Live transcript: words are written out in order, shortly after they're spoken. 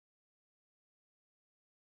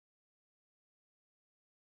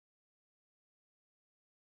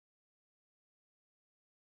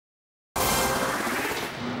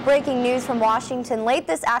Breaking news from Washington. Late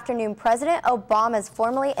this afternoon, President Obama has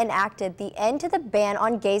formally enacted the end to the ban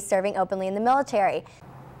on gays serving openly in the military.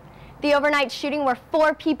 The overnight shooting where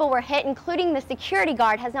 4 people were hit, including the security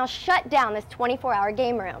guard, has now shut down this 24-hour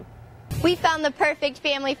game room. We found the perfect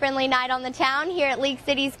family-friendly night on the town here at League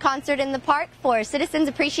City's Concert in the Park for Citizens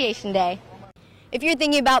Appreciation Day. If you're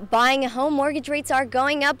thinking about buying a home, mortgage rates are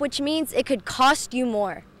going up, which means it could cost you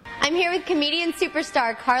more. I'm here with comedian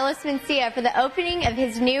superstar Carlos Mencia for the opening of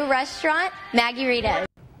his new restaurant, Maggie Rita's.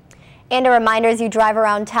 And a reminder, as you drive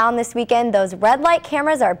around town this weekend, those red light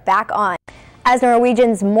cameras are back on. As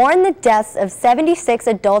Norwegians mourn the deaths of 76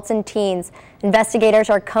 adults and teens,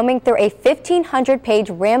 investigators are combing through a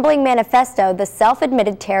 1,500-page rambling manifesto the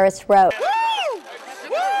self-admitted terrorists wrote.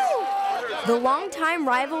 The longtime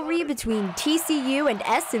rivalry between TCU and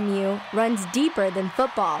SMU runs deeper than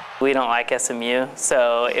football. We don't like SMU,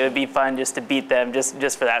 so it would be fun just to beat them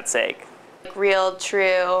just for that sake. Real,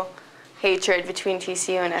 true hatred between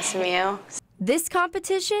TCU and SMU. This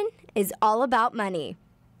competition is all about money.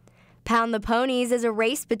 Pound the Ponies is a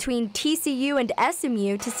race between TCU and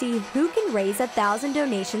SMU to see who can raise 1,000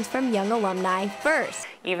 donations from young alumni first.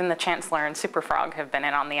 Even the Chancellor and Superfrog have been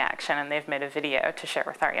in on the action, and they've made a video to share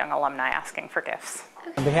with our young alumni asking for gifts.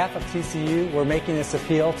 On behalf of TCU, we're making this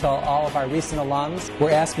appeal to all of our recent alums. We're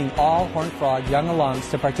asking all Horned Frog young alums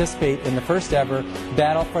to participate in the first ever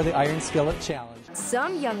Battle for the Iron Skillet Challenge.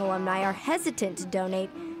 Some young alumni are hesitant to donate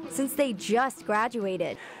since they just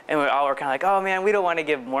graduated. And we all were kind of like, oh man, we don't want to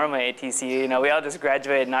give more money to TCU. You know, we all just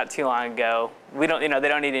graduated not too long ago. We don't, you know, they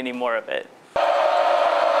don't need any more of it.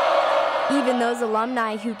 Even those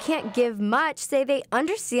alumni who can't give much say they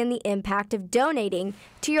understand the impact of donating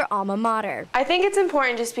to your alma mater. I think it's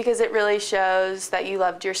important just because it really shows that you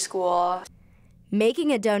loved your school.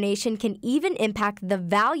 Making a donation can even impact the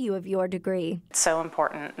value of your degree. It's so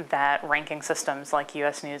important that ranking systems like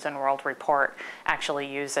U.S. News and World Report actually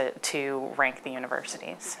use it to rank the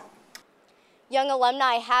universities. Young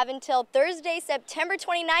alumni have until Thursday, September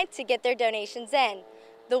 29th to get their donations in.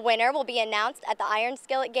 The winner will be announced at the Iron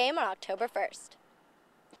Skillet game on October 1st.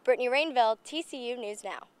 Brittany Rainville, TCU News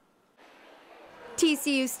Now.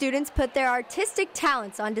 TCU students put their artistic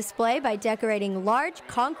talents on display by decorating large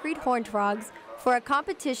concrete horned frogs for a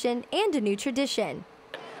competition and a new tradition.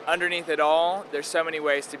 Underneath it all, there's so many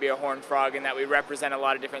ways to be a horned frog in that we represent a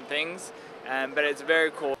lot of different things, but it's very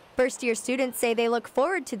cool. First-year students say they look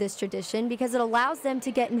forward to this tradition because it allows them to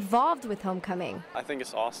get involved with homecoming. I think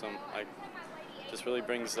it's awesome. It just really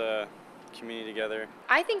brings the community together.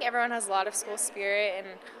 I think everyone has a lot of school spirit, and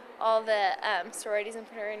all the sororities and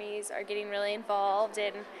fraternities are getting really involved,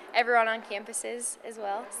 and everyone on campuses as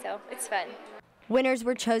well, so it's fun. Winners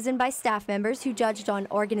were chosen by staff members who judged on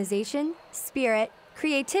organization, spirit,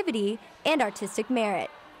 creativity, and artistic merit.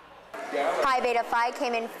 Pi Beta Phi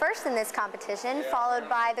came in first in this competition, followed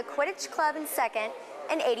by the Quidditch Club in second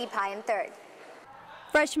and 80 Pi in third.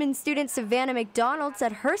 Freshman student Savannah McDonald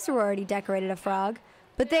said her sorority decorated a frog,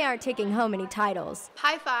 but they aren't taking home any titles.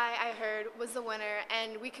 Pi Phi, I heard, was the winner,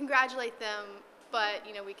 and we congratulate them, but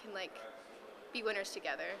you know, we can be winners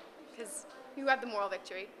together because you have the moral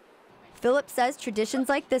victory. Philip says traditions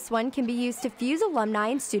like this one can be used to fuse alumni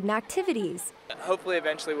and student activities. Hopefully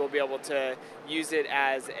eventually we'll be able to use it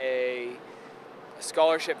as a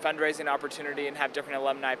scholarship fundraising opportunity and have different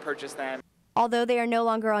alumni purchase them. Although they are no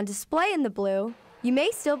longer on display in the blue, you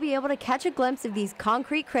may still be able to catch a glimpse of these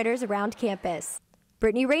concrete critters around campus.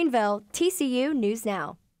 Brittany Rainville, TCU News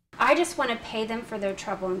Now. I just want to pay them for their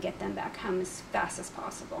trouble and get them back home as fast as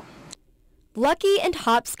possible. Lucky and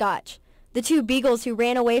Hopscotch. The 2 beagles who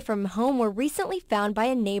ran away from home were recently found by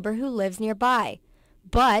a neighbor who lives nearby.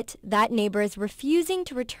 But that neighbor is refusing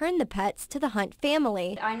to return the pets to the Hunt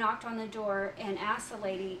family. I knocked on the door and asked the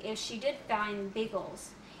lady if she did find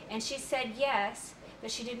beagles, and she said yes,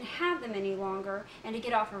 but she didn't have them any longer and to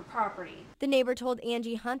get off her property. The neighbor told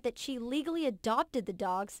Angie Hunt that she legally adopted the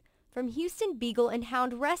dogs from Houston Beagle and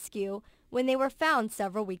Hound Rescue when they were found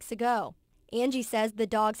several weeks ago. Angie says the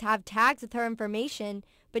dogs have tags with her information,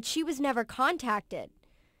 but she was never contacted.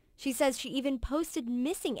 She says she even posted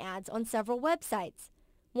missing ads on several websites,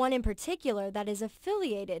 one in particular that is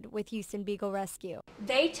affiliated with Houston Beagle Rescue.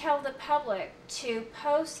 They tell the public to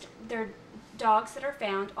post their dogs that are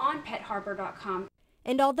found on petharbor.com.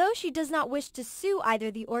 And although she does not wish to sue either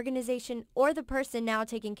the organization or the person now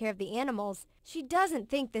taking care of the animals, she doesn't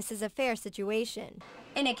think this is a fair situation.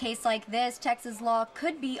 In a case like this, Texas law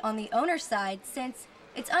could be on the owner's side since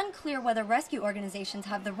it's unclear whether rescue organizations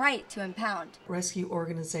have the right to impound. Rescue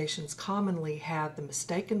organizations commonly have the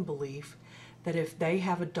mistaken belief that if they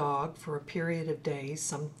have a dog for a period of days,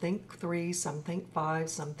 some think 3, some think 5,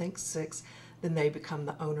 some think 6, then they become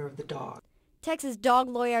the owner of the dog. Texas dog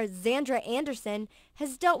lawyer Zandra Anderson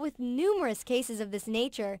has dealt with numerous cases of this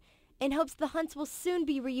nature and hopes the Hunts will soon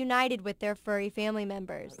be reunited with their furry family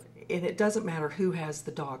members. And it doesn't matter who has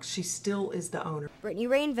the dog, she still is the owner. Brittany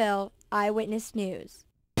Rainville, Eyewitness News.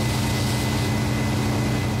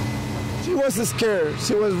 She was scared.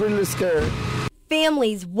 She was really scared.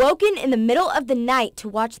 Families woken in the middle of the night to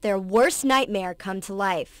watch their worst nightmare come to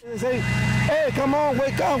life. They say, hey, come on,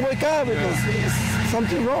 wake up, because there's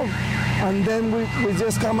something wrong. And then we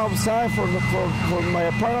just come outside for my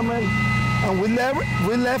apartment, and we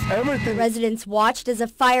left everything. Residents watched as a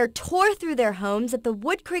fire tore through their homes at the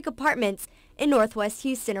Wood Creek Apartments in Northwest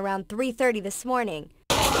Houston around 3:30 this morning.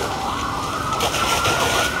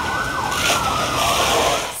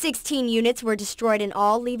 16 units were destroyed in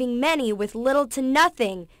all, leaving many with little to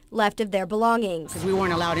nothing left of their belongings. Because we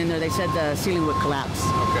weren't allowed in there, they said the ceiling would collapse.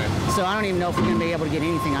 Okay. So I don't even know if we're going to be able to get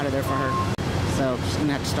anything out of there for her. So she's going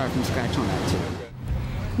to have to start from scratch on that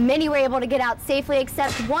too. Many were able to get out safely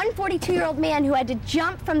except one 42-year-old man who had to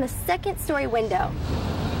jump from the second-story window.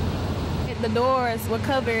 The doors were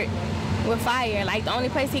covered with fire. Like the only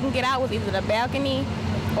place he can get out was either the balcony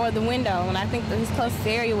or the window, and I think his closest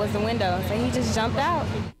area was the window, so he just jumped out.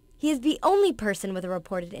 He is the only person with a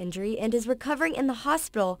reported injury and is recovering in the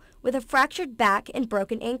hospital with a fractured back and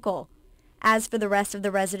broken ankle. As for the rest of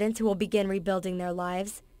the residents who will begin rebuilding their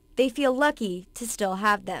lives, they feel lucky to still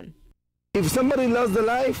have them. If somebody lost their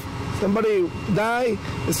life, somebody die,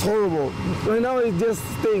 it's horrible. Right now it just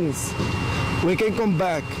stings. We can come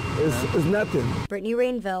back. It's nothing. Brittany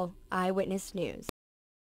Rainville, Eyewitness News.